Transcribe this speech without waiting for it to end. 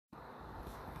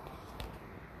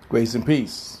Grace and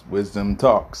peace, wisdom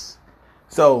talks.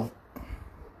 So, I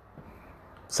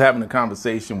was having a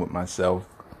conversation with myself,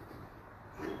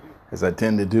 as I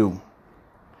tend to do.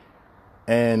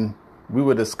 And we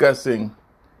were discussing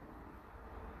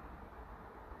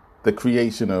the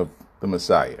creation of the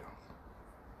Messiah.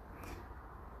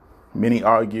 Many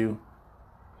argue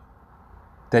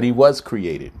that he was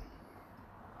created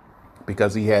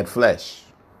because he had flesh.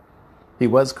 He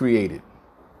was created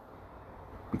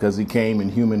because he came in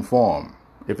human form.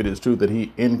 If it is true that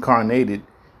he incarnated,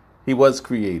 he was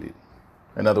created.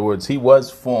 In other words, he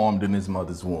was formed in his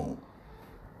mother's womb.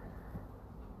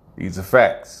 These are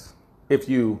facts. If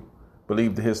you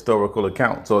believe the historical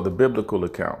accounts or the biblical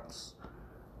accounts,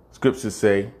 scriptures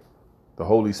say the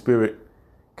Holy Spirit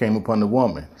came upon the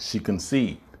woman. She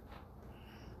conceived.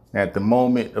 At the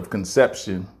moment of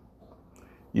conception,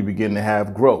 you begin to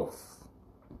have growth,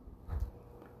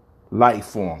 life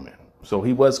forming. So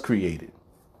he was created.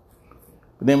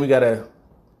 But then we got to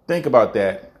think about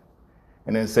that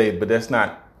and then say, but that's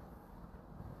not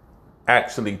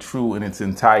actually true in its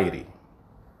entirety.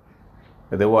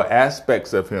 There were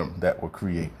aspects of him that were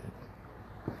created.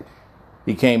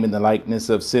 He came in the likeness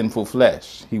of sinful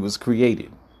flesh. He was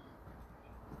created.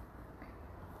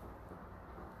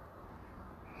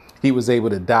 He was able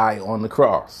to die on the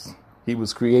cross. He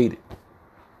was created.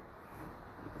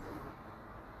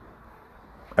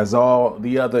 As all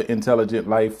the other intelligent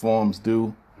life forms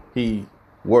do, he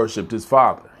worshiped his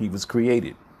Father. He was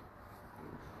created.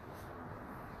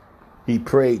 He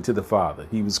prayed to the Father.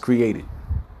 He was created.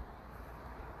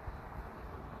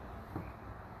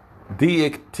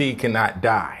 Deity cannot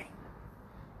die.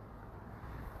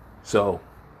 So,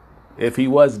 if he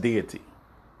was deity,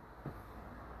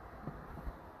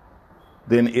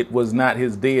 then it was not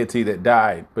his deity that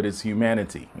died, but his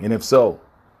humanity. And if so,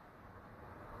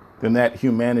 then that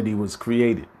humanity was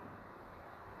created.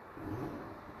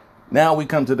 Now we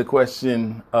come to the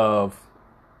question of,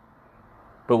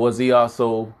 but was he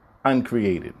also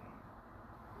uncreated?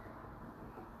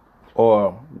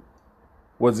 Or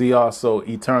was he also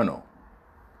eternal?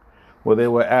 Well, there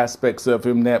were aspects of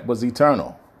him that was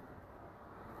eternal.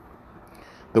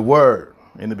 The Word,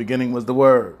 in the beginning was the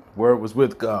Word. Word was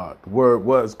with God. The Word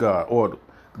was God, or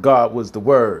God was the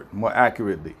Word, more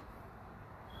accurately.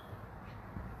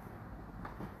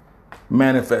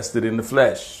 Manifested in the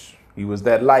flesh. He was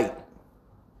that light.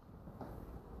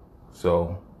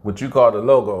 So, what you call the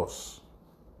Logos,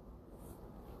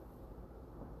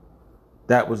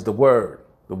 that was the Word.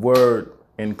 The Word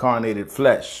incarnated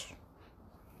flesh.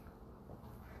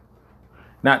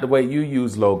 Not the way you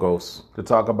use Logos to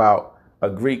talk about a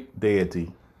Greek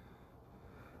deity.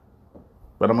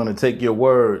 But I'm going to take your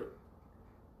word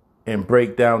and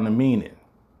break down the meaning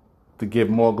to give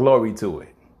more glory to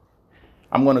it.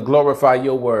 I'm going to glorify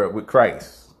your word with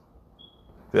Christ.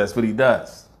 That's what he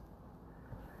does.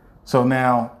 So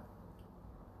now,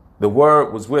 the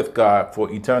word was with God for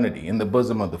eternity in the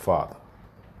bosom of the Father.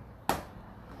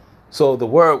 So the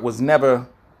word was never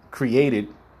created,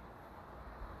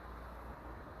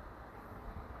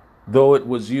 though it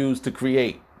was used to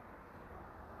create.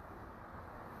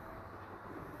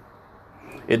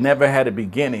 It never had a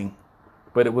beginning,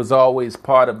 but it was always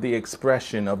part of the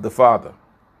expression of the Father.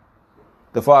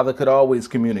 The Father could always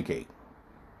communicate.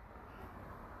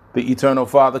 The eternal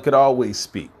Father could always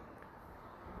speak.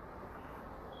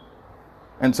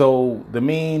 And so the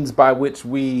means by which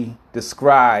we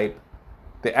describe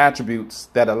the attributes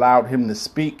that allowed him to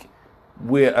speak,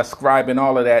 we're ascribing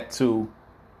all of that to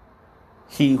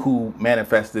he who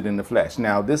manifested in the flesh.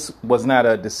 Now, this was not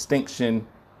a distinction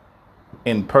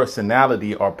in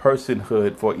personality or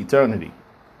personhood for eternity.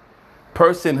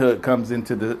 Personhood comes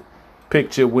into the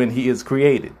picture when he is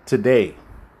created. Today,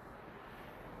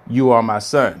 you are my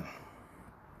son.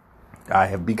 I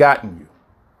have begotten you.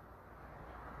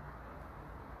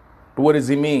 But what does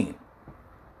he mean?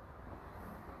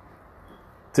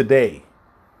 Today.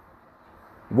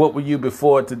 What were you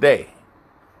before today?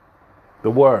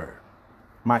 The Word,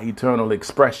 my eternal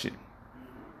expression.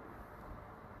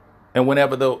 And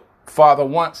whenever the Father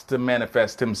wants to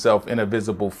manifest himself in a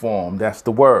visible form, that's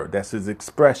the Word, that's his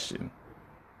expression.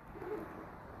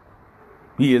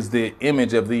 He is the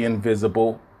image of the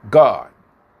invisible God,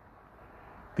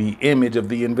 the image of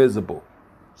the invisible.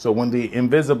 So when the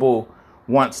invisible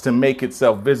wants to make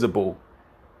itself visible,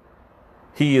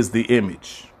 he is the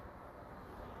image.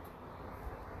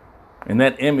 And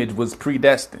that image was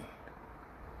predestined.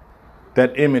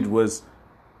 That image was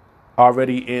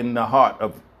already in the heart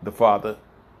of the Father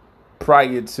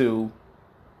prior to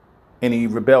any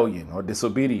rebellion or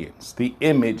disobedience. The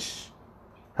image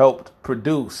helped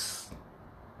produce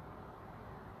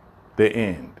the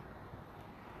end.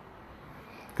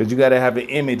 Because you got to have an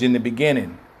image in the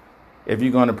beginning if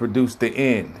you're going to produce the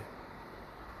end.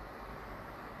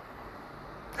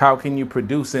 How can you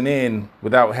produce an end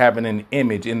without having an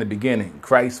image in the beginning?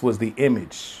 Christ was the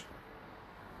image,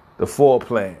 the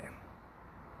foreplan,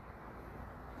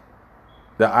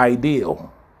 the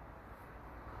ideal,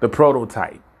 the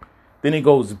prototype. Then he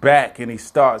goes back and he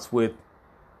starts with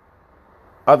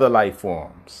other life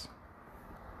forms.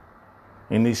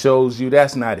 And he shows you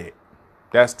that's not it.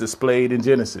 That's displayed in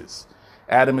Genesis.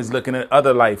 Adam is looking at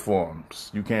other life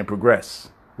forms. You can't progress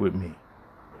with me.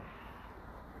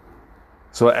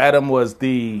 So Adam was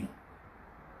the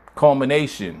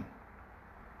culmination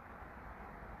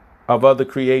of other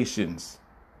creations.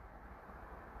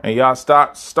 And Yah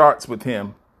starts with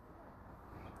him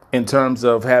in terms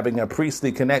of having a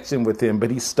priestly connection with him.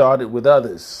 But he started with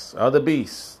others, other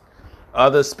beasts,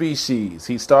 other species.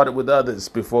 He started with others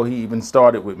before he even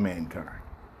started with mankind.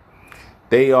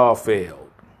 They all failed.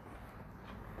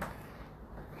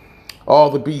 All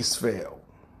the beasts failed.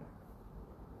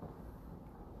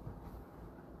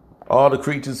 All the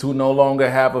creatures who no longer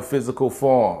have a physical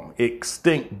form,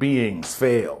 extinct beings,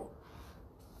 failed.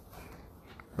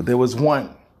 But there was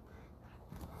one.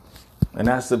 And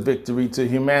that's a victory to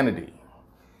humanity.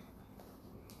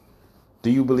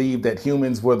 Do you believe that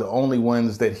humans were the only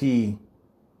ones that he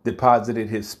deposited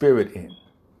his spirit in?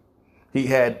 He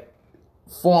had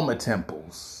former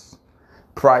temples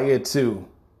prior to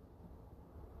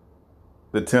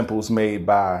the temples made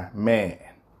by man.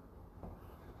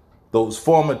 Those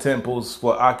former temples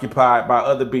were occupied by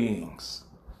other beings.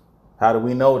 How do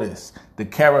we know this? The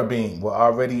cherubim were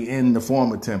already in the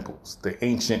former temples. The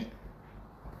ancient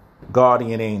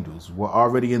guardian angels were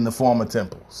already in the former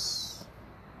temples.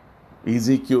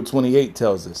 Ezekiel 28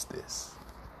 tells us this.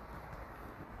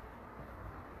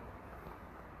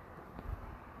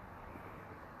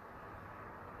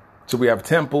 So we have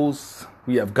temples,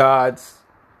 we have gods,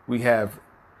 we have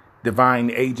divine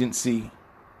agency,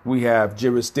 we have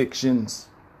jurisdictions,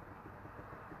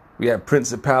 we have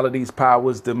principalities,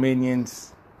 powers,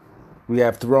 dominions, we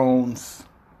have thrones,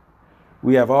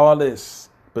 we have all this,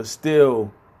 but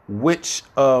still, which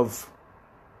of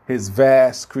his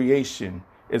vast creation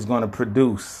is going to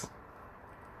produce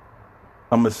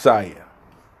a Messiah?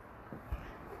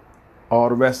 All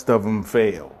the rest of them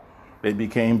failed. They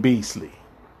became beastly.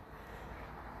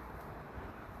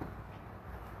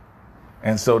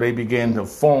 And so they began to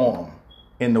form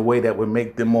in the way that would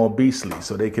make them more beastly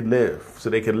so they could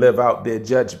live out their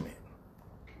judgment.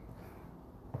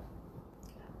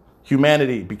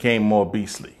 Humanity became more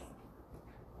beastly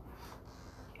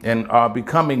and are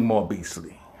becoming more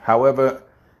beastly. However,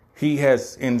 he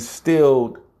has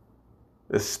instilled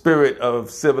the spirit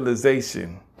of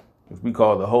civilization, which we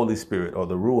call the Holy Spirit or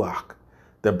the Ruach,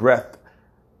 the breath,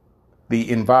 the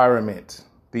environment,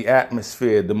 the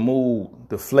atmosphere, the mood,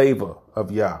 the flavor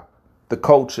of Yah, the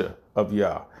culture of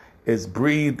Yah is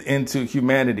breathed into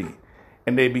humanity,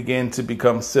 and they begin to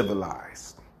become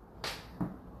civilized.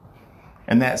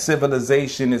 And that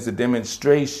civilization is a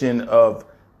demonstration of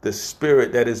the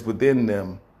spirit that is within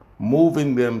them,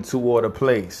 moving them toward a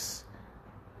place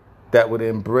that would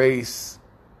embrace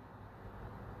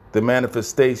the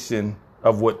manifestation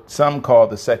of what some call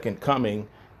the second coming,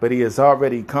 but he has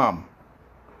already come,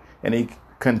 and he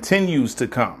continues to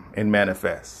come and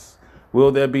manifest.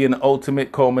 Will there be an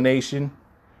ultimate culmination?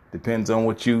 Depends on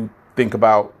what you think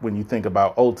about when you think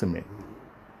about ultimate.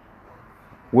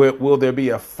 Will there be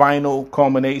a final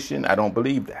culmination? I don't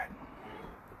believe that.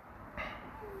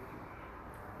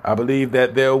 I believe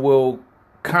that there will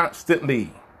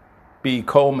constantly be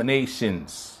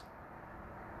culminations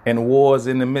and wars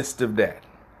in the midst of that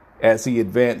as he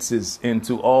advances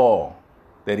into all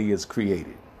that he has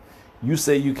created. You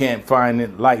say you can't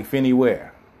find life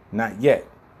anywhere. Not yet.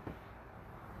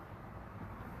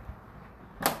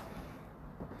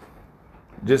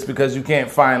 Just because you can't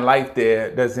find life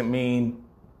there doesn't mean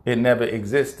it never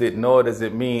existed, nor does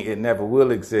it mean it never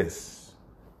will exist.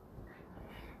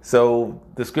 So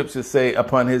the scriptures say,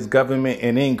 upon his government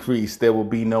and increase, there will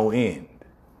be no end.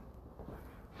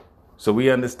 So we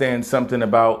understand something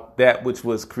about that which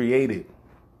was created.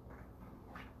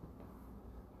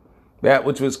 That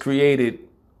which was created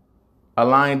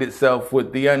aligned itself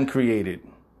with the uncreated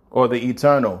or the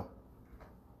eternal,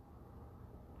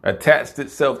 attached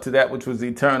itself to that which was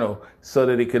eternal so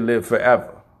that it could live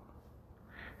forever.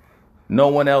 No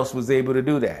one else was able to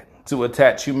do that, to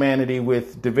attach humanity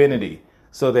with divinity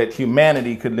so that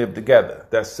humanity could live together.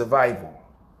 That's survival.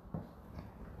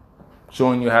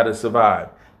 Showing you how to survive.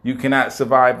 You cannot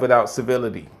survive without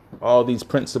civility. All these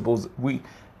principles,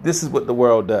 this is what the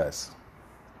world does.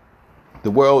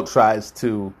 The world tries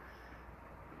to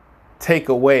take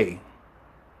away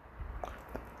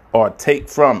or take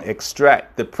from,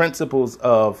 extract the principles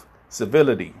of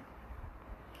civility,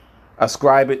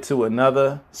 ascribe it to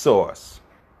another source,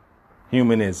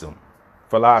 humanism,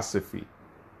 philosophy,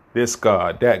 this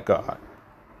God, that God,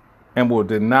 and will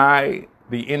deny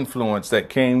the influence that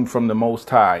came from the Most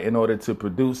High in order to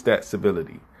produce that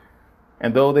civility.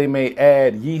 And though they may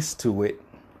add yeast to it,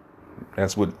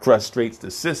 that's what frustrates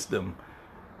the system,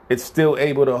 it's still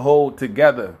able to hold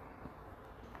together.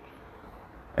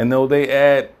 And though they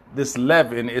add this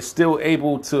leaven, it's still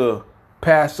able to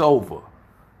pass over,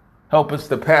 help us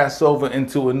to pass over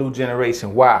into a new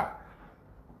generation. Why?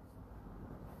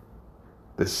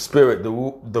 The spirit, the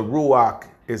Ruach,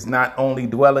 is not only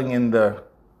dwelling in the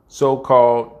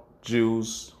so-called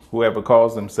Jews, whoever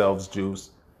calls themselves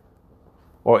Jews,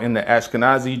 or in the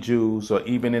Ashkenazi Jews, or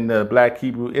even in the Black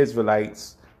Hebrew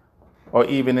Israelites, or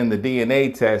even in the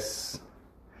DNA tests.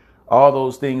 All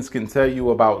those things can tell you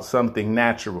about something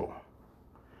natural.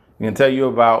 It can tell you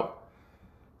about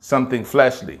something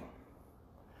fleshly.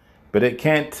 But it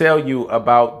can't tell you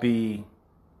about the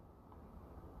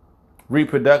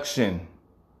reproduction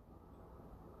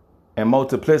and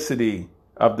multiplicity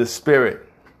of the spirit,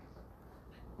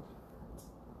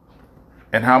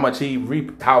 and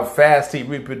how fast he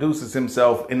reproduces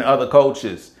himself in other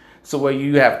cultures. So where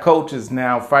you have cultures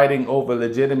now fighting over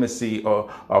legitimacy,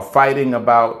 or fighting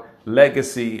about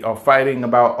legacy, or fighting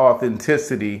about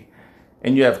authenticity,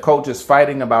 and you have cultures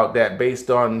fighting about that based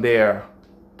on their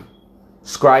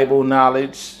scribal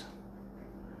knowledge,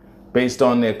 based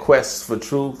on their quest for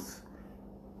truth,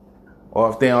 or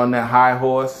if they're on their high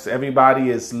horse. Everybody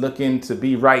is looking to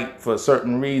be right for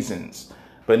certain reasons,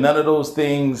 but none of those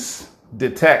things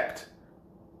detect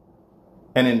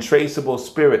an untraceable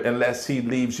spirit unless he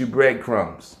leaves you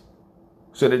breadcrumbs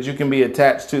so that you can be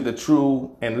attached to the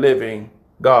true and living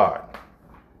God.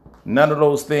 None of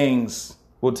those things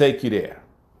will take you there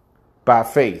by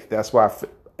faith. That's why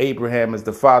Abraham is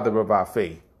the father of our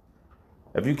faith.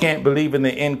 If you can't believe in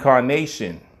the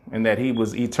incarnation and that he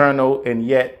was eternal and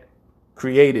yet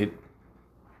created,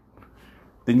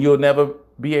 then you'll never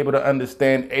be able to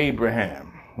understand Abraham.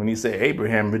 When he said,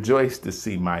 Abraham rejoiced to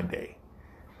see my day.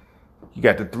 You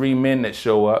got the three men that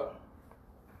show up.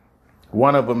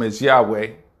 One of them is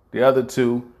Yahweh. The other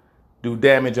two do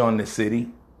damage on the city.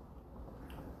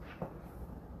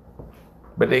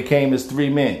 But they came as three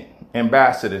men.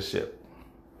 Ambassadorship.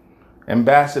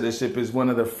 Ambassadorship is one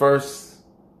of the first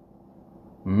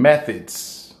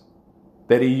methods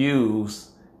that he used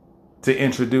to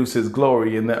introduce his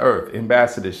glory in the earth.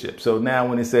 Ambassadorship. So now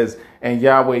when it says, and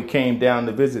Yahweh came down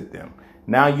to visit them,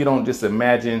 now you don't just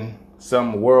imagine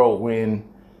some whirlwind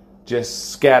just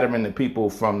scattering the people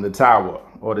from the tower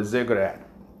or the ziggurat.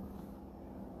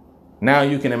 Now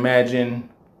you can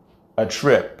imagine a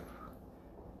trip.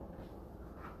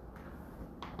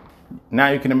 Now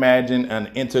you can imagine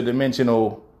an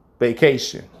interdimensional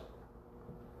vacation.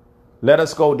 Let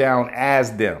us go down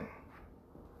as them.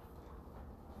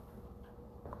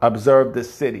 Observe the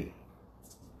city.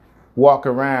 Walk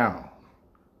around.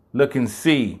 Look and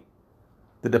see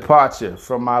the departure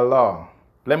from my law.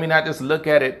 Let me not just look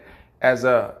at it as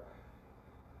a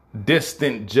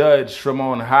distant judge from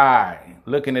on high,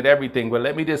 looking at everything, but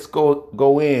let me just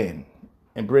go in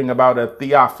and bring about a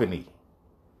theophany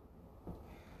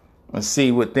and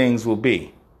see what things will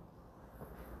be.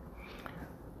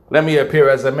 Let me appear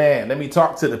as a man. Let me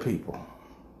talk to the people.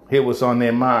 Hear what's on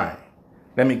their mind.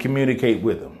 Let me communicate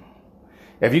with them.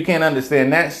 If you can't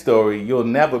understand that story, you'll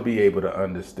never be able to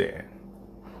understand.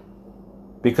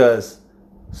 Because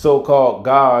so-called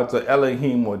gods or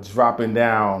Elohim were dropping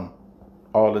down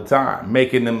all the time,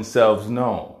 making themselves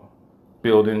known,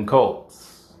 building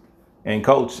cults and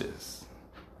cultures.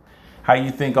 How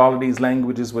you think all of these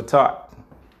languages were taught?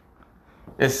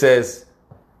 It says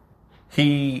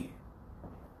he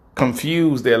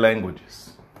confused their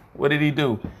languages. What did he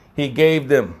do? He gave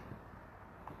them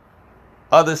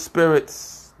other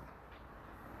spirits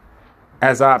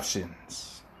as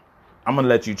options. I'm going to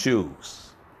let you choose.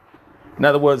 In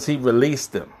other words, he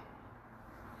released them.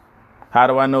 How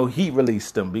do I know he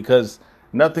released them? Because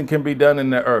nothing can be done in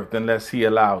the earth unless he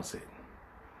allows it.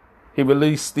 He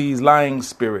released these lying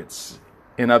spirits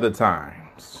in other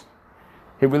times.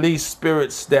 He released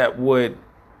spirits that would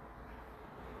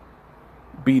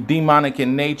be demonic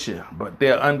in nature, but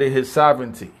they're under his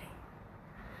sovereignty.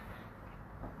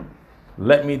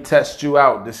 Let me test you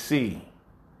out to see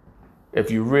if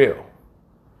you're real.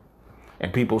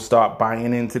 And people start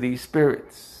buying into these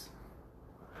spirits.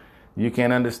 You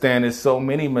can't understand there's so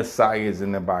many messiahs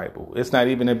in the Bible. It's not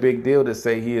even a big deal to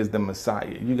say he is the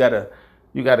Messiah. You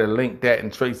gotta link that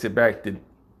and trace it back to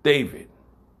David.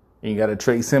 And you got to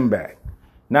trace him back.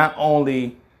 Not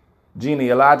only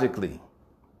genealogically,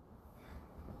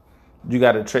 you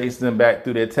got to trace them back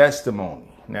through their testimony.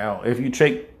 Now, if you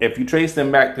trace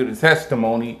them back through the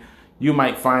testimony, you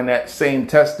might find that same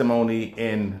testimony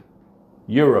in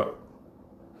Europe.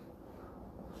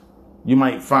 You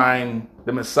might find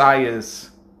the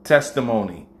Messiah's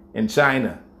testimony in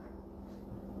China.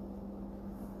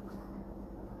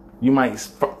 You might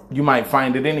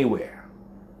find it anywhere.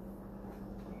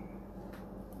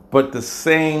 But the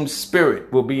same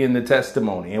spirit will be in the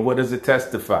testimony. And what does it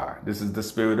testify? This is the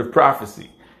spirit of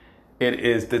prophecy. It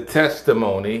is the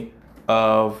testimony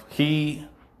of he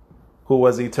who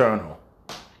was eternal,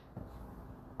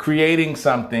 creating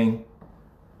something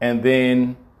and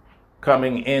then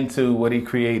coming into what he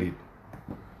created.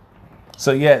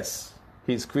 So yes,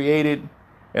 he's created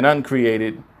and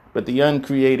uncreated, but the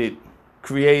uncreated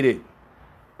created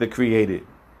the created.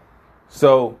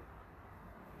 So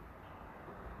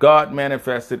God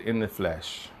manifested in the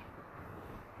flesh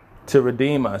to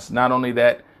redeem us. Not only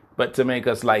that, but to make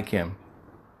us like him.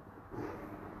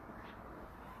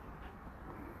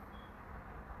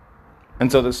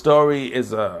 And so the story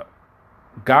is a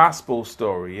gospel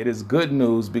story. It is good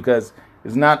news because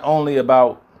it's not only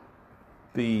about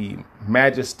the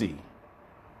majesty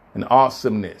and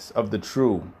awesomeness of the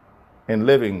true and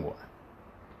living one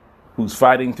who's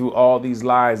fighting through all these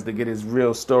lies to get his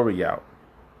real story out.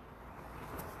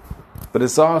 But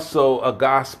it's also a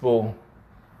gospel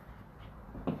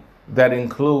that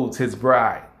includes his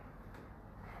bride,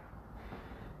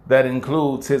 that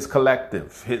includes his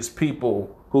collective, his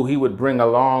people who he would bring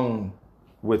along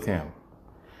with him.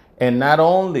 And not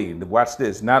only, watch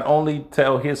this, not only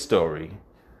tell his story,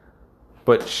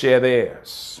 but share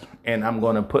theirs. And I'm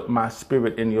going to put my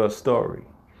spirit in your story.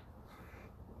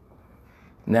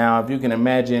 Now, if you can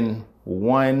imagine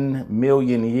 1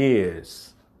 million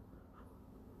years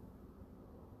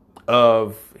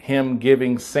of him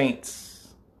giving saints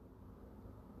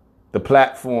the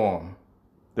platform,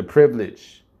 the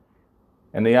privilege,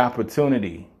 and the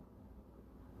opportunity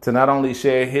to not only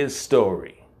share his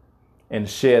story and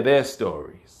share their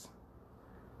stories,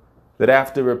 that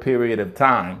after a period of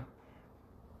time,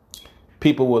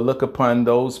 people will look upon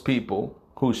those people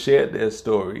who shared their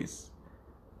stories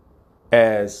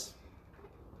as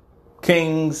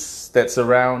kings that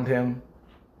surround him,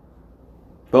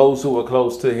 those who are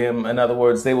close to him. In other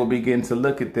words, they will begin to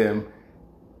look at them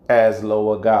as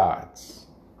lower gods.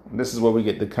 And this is where we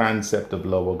get the concept of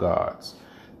lower gods.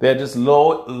 They're just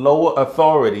lower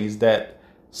authorities that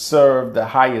serve the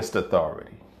highest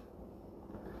authority.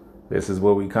 This is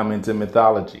where we come into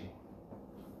mythology,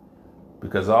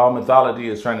 because all mythology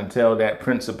is trying to tell that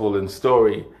principle and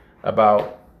story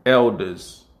about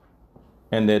elders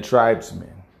and their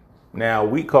tribesmen. Now,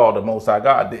 we call the Most High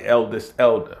God the eldest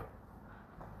elder.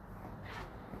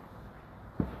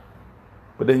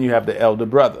 But then you have the elder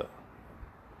brother.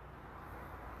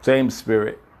 Same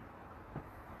spirit,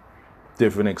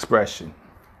 different expression.